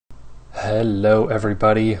Hello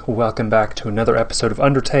everybody, welcome back to another episode of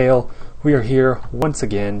Undertale. We are here once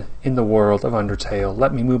again in the world of Undertale.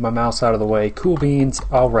 Let me move my mouse out of the way. Cool beans,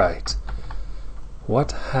 alright.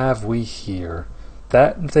 What have we here?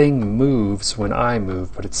 That thing moves when I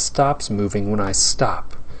move, but it stops moving when I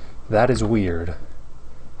stop. That is weird.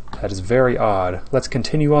 That is very odd. Let's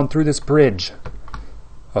continue on through this bridge.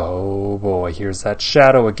 Oh boy, here's that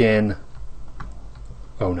shadow again.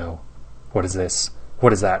 Oh no. What is this?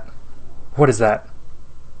 What is that? What is that?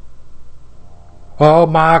 Oh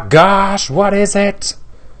my gosh, what is it?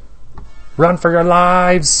 Run for your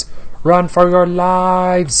lives! Run for your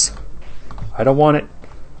lives! I don't want it.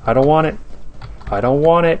 I don't want it. I don't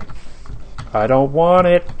want it. I don't want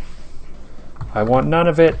it. I want none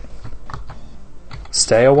of it.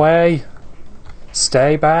 Stay away.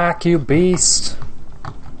 Stay back, you beast.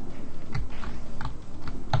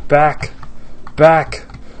 Back. Back.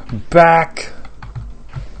 Back.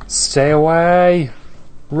 Stay away.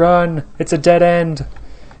 Run. It's a dead end.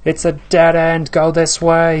 It's a dead end. Go this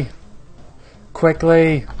way.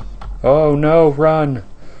 Quickly. Oh no, run.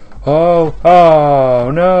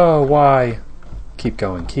 Oh no, why? Keep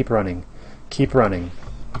going. Keep running. Keep running.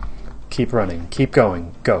 Keep running. Keep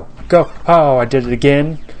going. Go. Go. Oh, I did it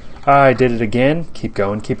again. I did it again. Keep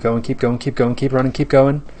going. Keep going. Keep going. Keep going. Keep running. Keep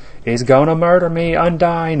going. He's gonna murder me.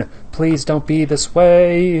 Undyne. Please don't be this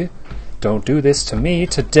way. Don't do this to me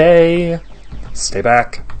today. Stay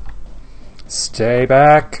back. Stay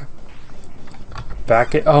back.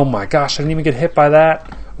 Back it. Oh my gosh, I didn't even get hit by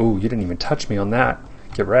that. Ooh, you didn't even touch me on that.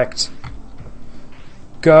 Get wrecked.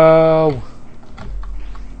 Go.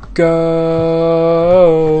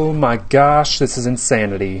 Go. My gosh, this is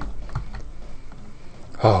insanity.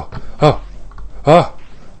 Oh.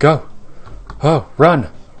 Go. Oh, run.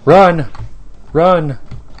 Run. Run.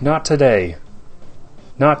 Not today.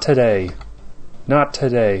 Not today. Not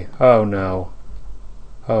today. Oh no.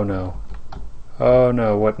 Oh no. Oh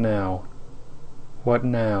no, what now? What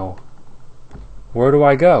now? Where do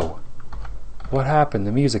I go? What happened?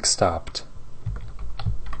 The music stopped.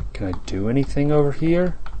 Can I do anything over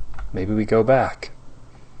here? Maybe we go back.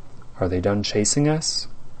 Are they done chasing us?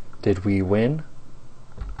 Did we win?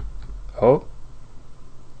 Oh.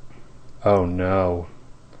 Oh no.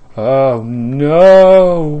 Oh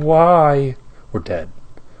no! Why? We're dead.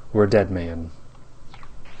 We're a dead man.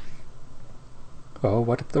 Oh,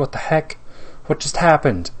 what the heck? What just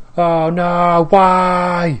happened? Oh no,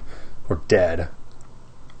 why? We're dead.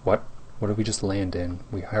 What? What did we just land in?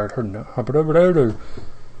 We heard her.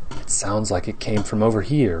 It sounds like it came from over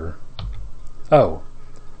here. Oh,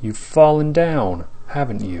 you've fallen down,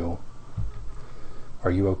 haven't you?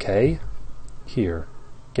 Are you okay? Here,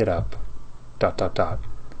 get up. ...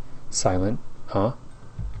 Silent, huh?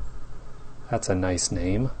 That's a nice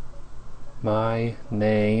name. My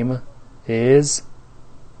name is...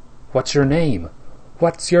 What's your name?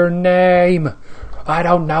 What's your name? I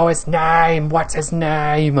don't know his name. What's his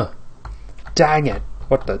name? Dang it.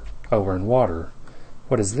 What the... Oh, we're in water.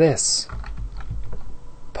 What is this?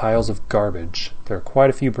 Piles of garbage. There are quite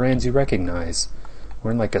a few brands you recognize.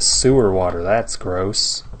 We're in like a sewer water. That's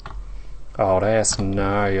gross. Oh, that's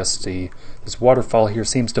nasty. This waterfall here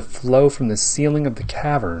seems to flow from the ceiling of the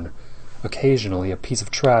cavern. Occasionally, a piece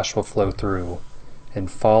of trash will flow through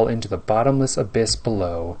and fall into the bottomless abyss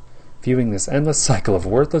below. Viewing this endless cycle of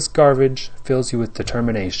worthless garbage fills you with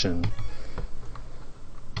determination.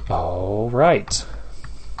 All right.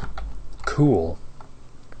 Cool.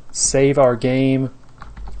 Save our game.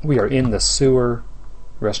 We are in the sewer.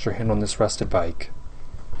 Rest your hand on this rusted bike.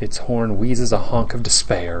 Its horn wheezes a honk of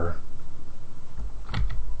despair.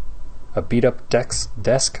 A beat-up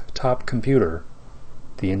desktop computer.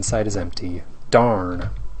 The inside is empty.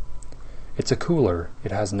 Darn. It's a cooler.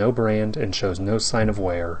 It has no brand and shows no sign of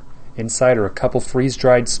wear. Inside are a couple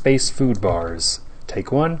freeze-dried space food bars.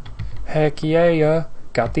 Take one? Heck yeah.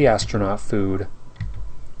 Got the astronaut food.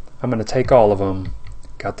 I'm gonna take all of them.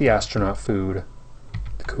 Got the astronaut food.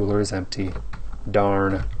 The cooler is empty.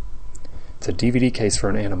 Darn. It's a DVD case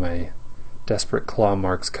for an anime. Desperate claw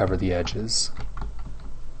marks cover the edges.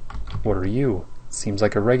 What are you? Seems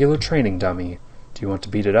like a regular training dummy. Do you want to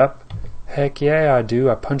beat it up? Heck yeah, I do.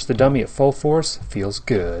 I punch the dummy at full force. Feels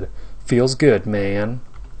good. Feels good, man.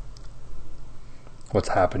 What's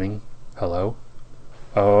happening? Hello?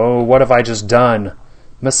 Oh, what have I just done?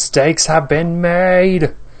 Mistakes have been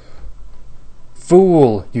made!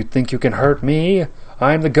 Fool! You think you can hurt me?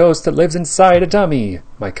 I'm the ghost that lives inside a dummy.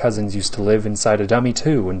 My cousins used to live inside a dummy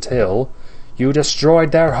too, until you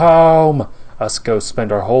destroyed their home! Us ghosts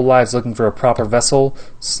spend our whole lives looking for a proper vessel.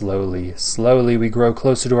 Slowly, slowly we grow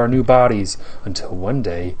closer to our new bodies, until one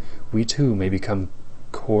day we too may become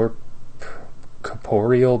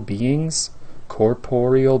corporeal beings?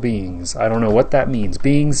 Corporeal beings. I don't know what that means.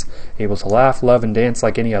 Beings able to laugh, love, and dance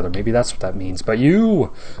like any other. Maybe that's what that means. But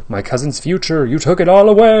you, my cousin's future, you took it all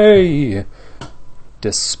away!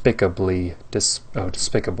 Despicably.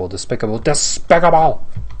 Despicable.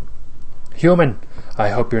 Human, I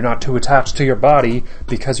hope you're not too attached to your body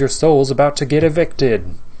because your soul's about to get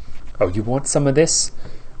evicted. Oh, you want some of this?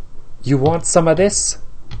 You want some of this?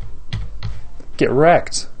 Get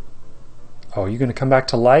wrecked. Oh, are you going to come back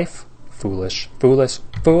to life? Foolish, foolish,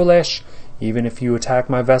 foolish. Even if you attack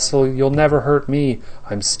my vessel, you'll never hurt me.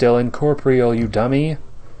 I'm still incorporeal, you dummy.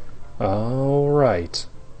 Alright.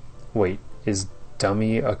 Wait, is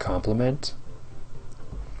dummy a compliment?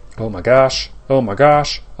 Oh my gosh, oh my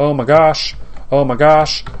gosh, oh my gosh, oh my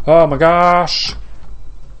gosh, oh my gosh.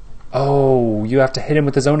 Oh, you have to hit him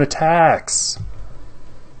with his own attacks.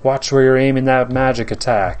 Watch where you're aiming that magic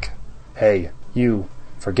attack. Hey, you,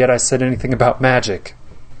 forget I said anything about magic.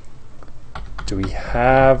 Do we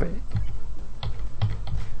have...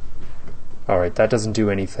 Alright, that doesn't do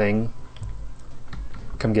anything.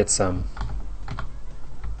 Come get some.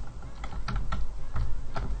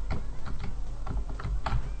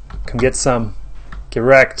 Come get some. Get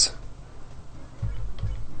wrecked.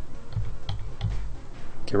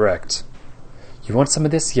 Get wrecked. You want some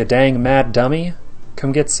of this, you dang mad dummy?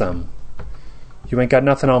 Come get some. You ain't got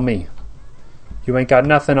nothing on me. You ain't got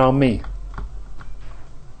nothing on me.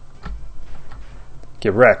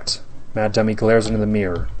 Get wrecked. Mad dummy glares into the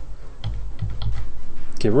mirror.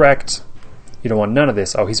 Get wrecked. You don't want none of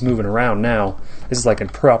this. Oh, he's moving around now. This is like a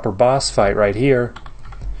proper boss fight right here.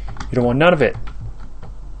 You don't want none of it.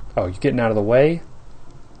 Oh, you getting out of the way?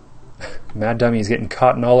 Mad dummy is getting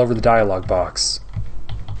caught in all over the dialogue box.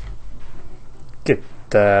 Get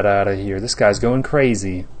that out of here. This guy's going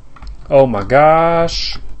crazy. Oh my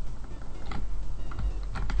gosh.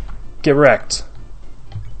 Get wrecked.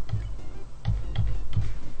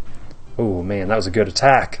 Oh man, that was a good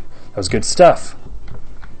attack. That was good stuff.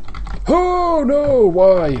 Oh no,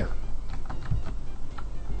 why?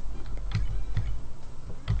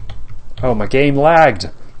 Oh, my game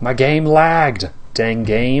lagged. My game lagged. Dang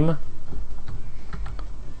game.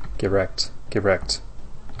 Get wrecked. Get wrecked.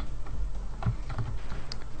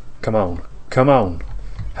 Come on. Come on.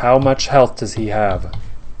 How much health does he have?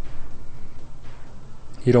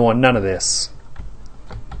 You don't want none of this.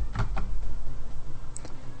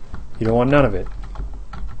 You don't want none of it.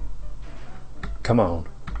 Come on.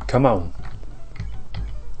 Come on.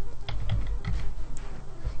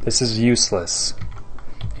 This is useless.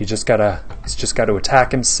 He's just gotta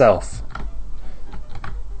attack himself.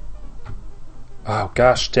 Oh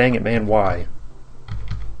gosh, dang it, man, why?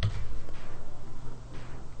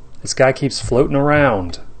 This guy keeps floating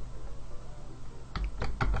around.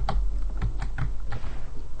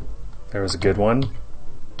 There was a good one.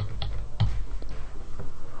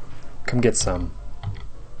 Come get some.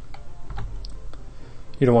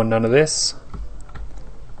 You don't want none of this?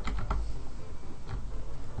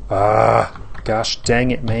 Ah, gosh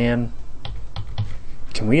dang it, man.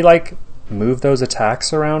 Can we, like, move those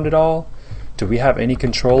attacks around at all? Do we have any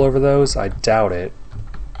control over those? I doubt it.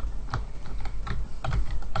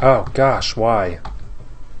 Oh, gosh, why?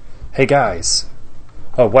 Hey, guys.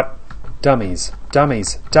 Oh, what? Dummies.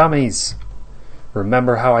 Dummies. Dummies.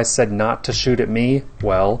 Remember how I said not to shoot at me?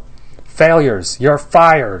 Well, failures. You're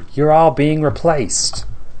fired. You're all being replaced.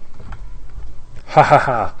 Ha ha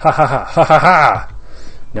ha. Ha ha ha. Ha ha ha.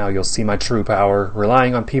 Now you'll see my true power,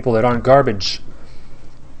 relying on people that aren't garbage.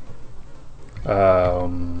 I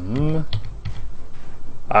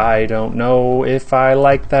don't know if I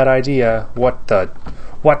like that idea. What the?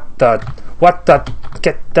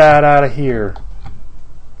 Get that out of here.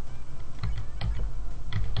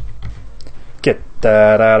 Get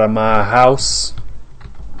that out of my house.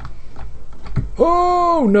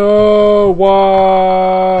 Oh no,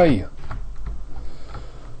 why?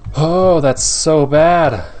 Oh, that's so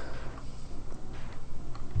bad.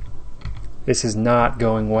 This is not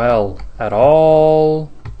going well at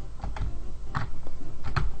all.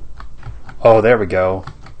 Oh, there we go.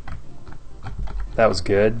 That was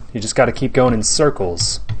good. You just got to keep going in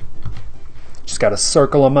circles. Just got to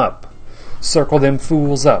circle them up. Circle them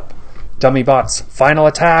fools up. Dummy bots, final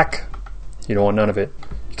attack. You don't want none of it.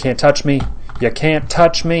 You can't touch me. You can't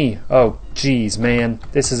touch me. Oh, jeez, man.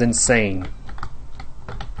 This is insane.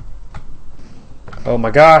 Oh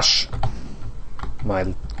my gosh.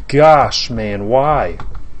 My gosh, man, why?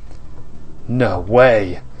 No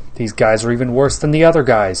way. These guys are even worse than the other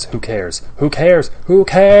guys. Who cares? Who cares? Who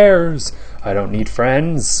cares? I don't need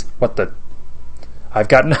friends. What the? I've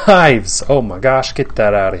got knives. Oh my gosh, get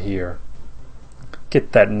that out of here.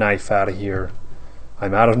 Get that knife out of here.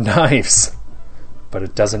 I'm out of knives. But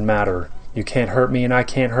it doesn't matter. You can't hurt me and I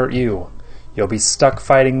can't hurt you. You'll be stuck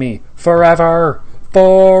fighting me forever!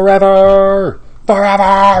 Forever!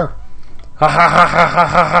 Forever! Ha ha ha ha ha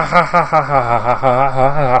ha ha ha ha ha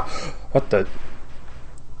ha ha. What the...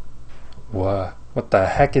 What the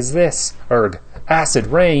heck is this? Erg. Acid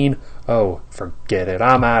rain? Oh, forget it.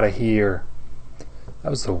 I'm out of here. That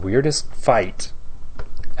was the weirdest fight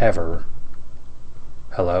ever.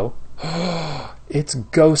 Hello? It's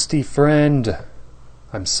Ghosty friend.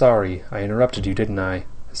 I'm sorry. I interrupted you, didn't I?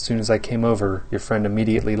 As soon as I came over, your friend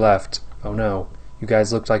immediately left. Oh no. You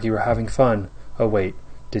guys looked like you were having fun. Oh wait.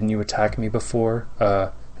 Didn't you attack me before?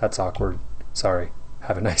 That's awkward. Sorry.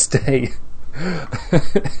 Have a nice day.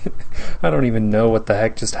 I don't even know what the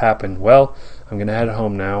heck just happened. Well, I'm gonna head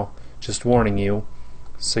home now. Just warning you,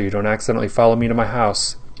 so you don't accidentally follow me to my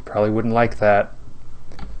house. You probably wouldn't like that.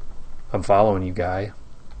 I'm following you, guy.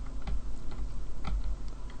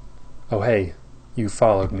 Oh hey, you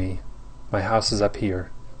followed me. My house is up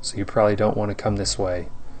here, so you probably don't want to come this way.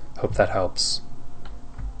 Hope that helps.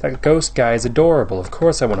 That ghost guy is adorable. Of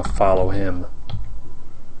course I want to follow him.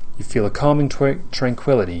 You feel a calming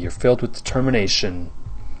tranquility. You're filled with determination.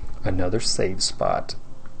 Another save spot.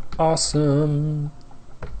 Awesome.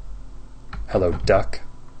 Hello, duck.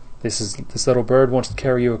 This little bird wants to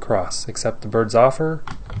carry you across. Accept the bird's offer?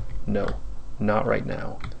 No, not right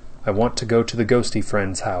now. I want to go to the ghosty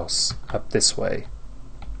friend's house. Up this way.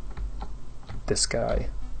 This guy.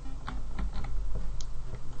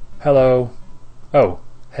 Hello. Oh,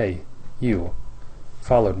 hey, you.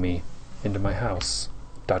 Followed me into my house. ...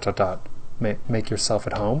 Make yourself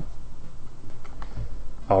at home?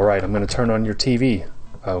 Alright, I'm going to turn on your TV.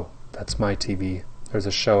 Oh, that's my TV. There's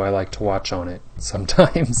a show I like to watch on it.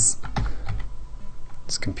 Sometimes.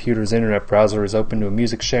 This computer's internet browser is open to a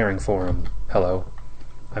music sharing forum. Hello.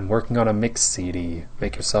 I'm working on a mix CD.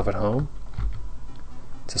 Make yourself at home?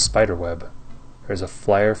 It's a spider web. There's a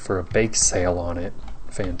flyer for a bake sale on it.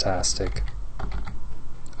 Fantastic.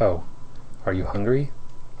 Oh, are you hungry?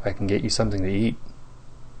 I can get you something to eat.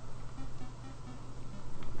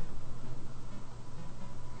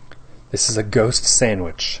 This is a ghost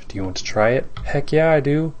sandwich. Do you want to try it? Heck yeah, I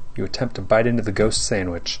do. You attempt to bite into the ghost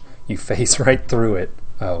sandwich. You face right through it.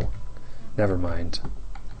 Oh, never mind.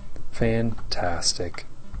 Fantastic.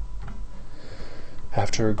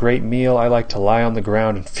 After a great meal, I like to lie on the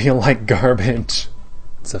ground and feel like garbage.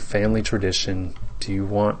 It's a family tradition. Do you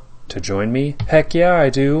want to join me? Heck yeah, I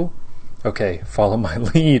do. Okay, follow my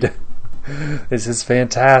lead. This is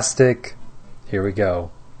fantastic. Here we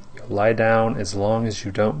go. You'll lie down as long as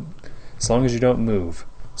you don't move.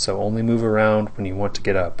 So only move around when you want to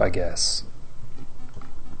get up, I guess.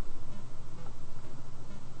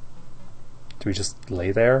 Do we just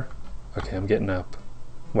lay there? Okay, I'm getting up.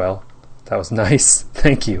 Well, that was nice.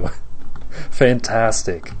 Thank you.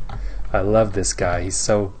 Fantastic. I love this guy. He's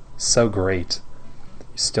so great.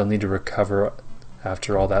 You still need to recover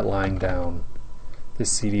after all that lying down.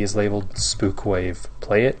 This CD is labeled Spook Wave.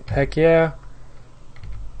 Play it? Heck yeah.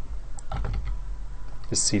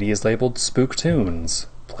 This CD is labeled Spook Tunes.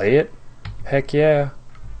 Play it? Heck yeah.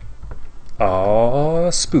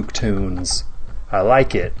 Aww, Spook Tunes. I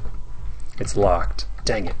like it. It's locked.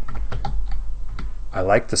 Dang it. I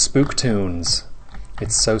like the Spook Tunes.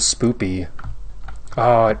 It's so spoopy.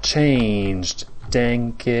 Oh, it changed.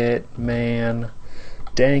 Dang it, man.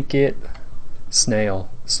 Dang it. Snail,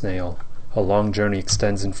 snail. A long journey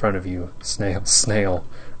extends in front of you. Snail, snail.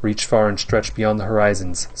 Reach far and stretch beyond the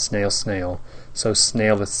horizons. Snail, snail. So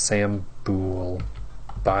snail the Sambool.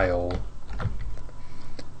 Bile.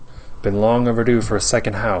 Been long overdue for a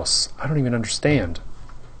second house. I don't even understand.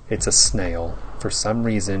 It's a snail. For some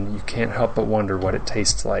reason, you can't help but wonder what it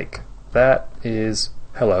tastes like. That is...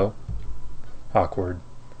 Hello. Awkward.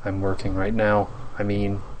 I'm working right now. I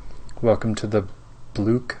mean, welcome to the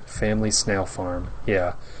Bluke family snail farm.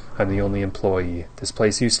 Yeah, I'm the only employee. This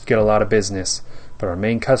place used to get a lot of business, but our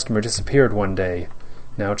main customer disappeared one day.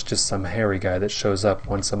 Now it's just some hairy guy that shows up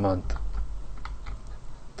once a month.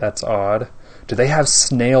 That's odd. Do they have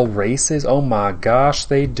snail races? Oh my gosh,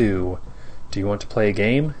 they do. Do you want to play a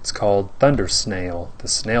game? It's called Thunder Snail. The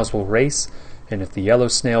snails will race, and if the yellow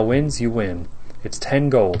snail wins, you win. It's 10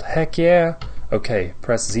 gold. Heck yeah! Okay,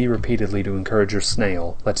 press Z repeatedly to encourage your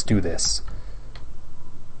snail. Let's do this.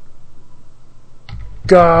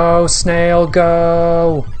 Go, snail,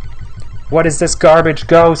 go! What is this garbage?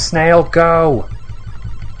 Go, snail, go!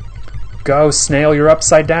 Go, snail, you're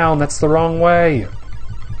upside down. That's the wrong way.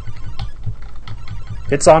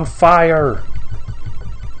 It's on fire.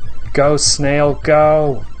 Go, snail,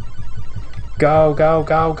 go. Go, go,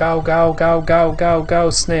 go, go, go, go, go, go, go,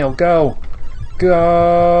 snail, go.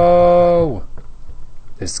 go!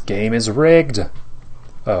 This game is rigged!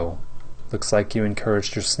 Oh, looks like you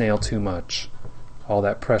encouraged your snail too much. All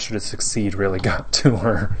that pressure to succeed really got to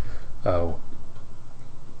her. Oh.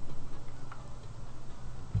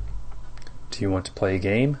 Do you want to play a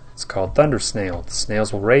game? It's called Snail. The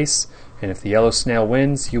snails will race, and if the yellow snail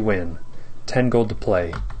wins, you win. 10 gold to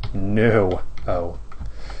play. No. Oh.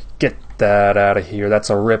 Get that out of here. That's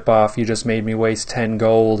a rip-off. You just made me waste 10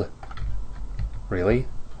 gold. Really?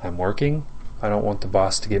 I'm working? I don't want the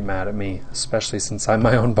boss to get mad at me, especially since I'm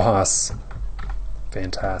my own boss.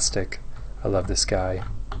 Fantastic. I love this guy.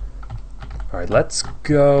 Alright, let's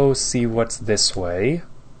go see what's this way.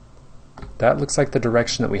 That looks like the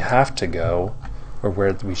direction that we have to go, or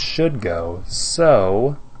where we should go.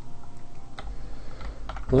 So,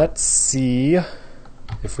 let's see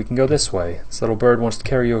if we can go this way. This little bird wants to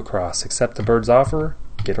carry you across. Accept the bird's offer,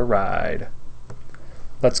 get a ride.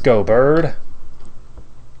 Let's go, bird.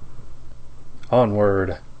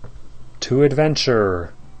 Onward to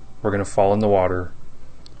adventure. We're gonna fall in the water.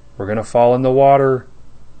 We're gonna fall in the water.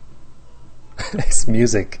 This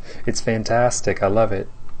music, it's fantastic. I love it.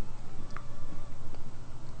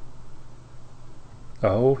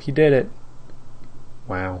 Oh, he did it.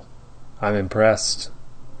 Wow. I'm impressed.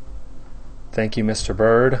 Thank you, Mr.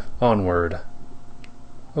 Bird. Onward.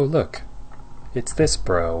 Oh, look. It's this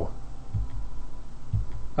bro.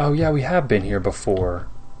 Oh, yeah, we have been here before.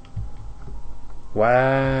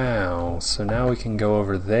 Wow. So now we can go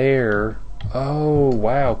over there. Oh,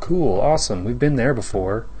 wow. Cool. Awesome. We've been there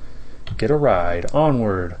before. Get a ride.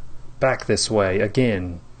 Onward. Back this way.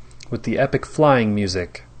 Again. With the epic flying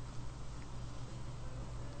music.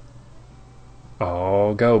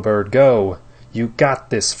 Oh, go, bird, go. You got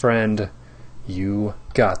this, friend. You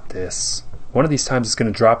got this. One of these times it's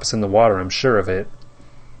going to drop us in the water, I'm sure of it.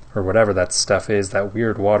 Or whatever that stuff is, that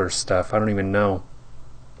weird water stuff. I don't even know.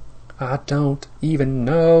 I don't even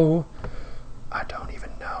know. I don't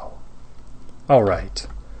even know. Alright.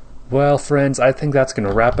 Well, friends, I think that's going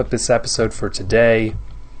to wrap up this episode for today.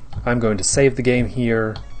 I'm going to save the game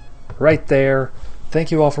here. Right there. Thank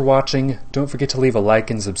you all for watching. Don't forget to leave a like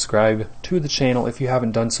and subscribe to the channel if you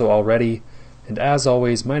haven't done so already. And as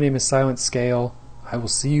always, my name is SilentScale. I will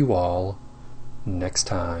see you all next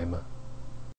time.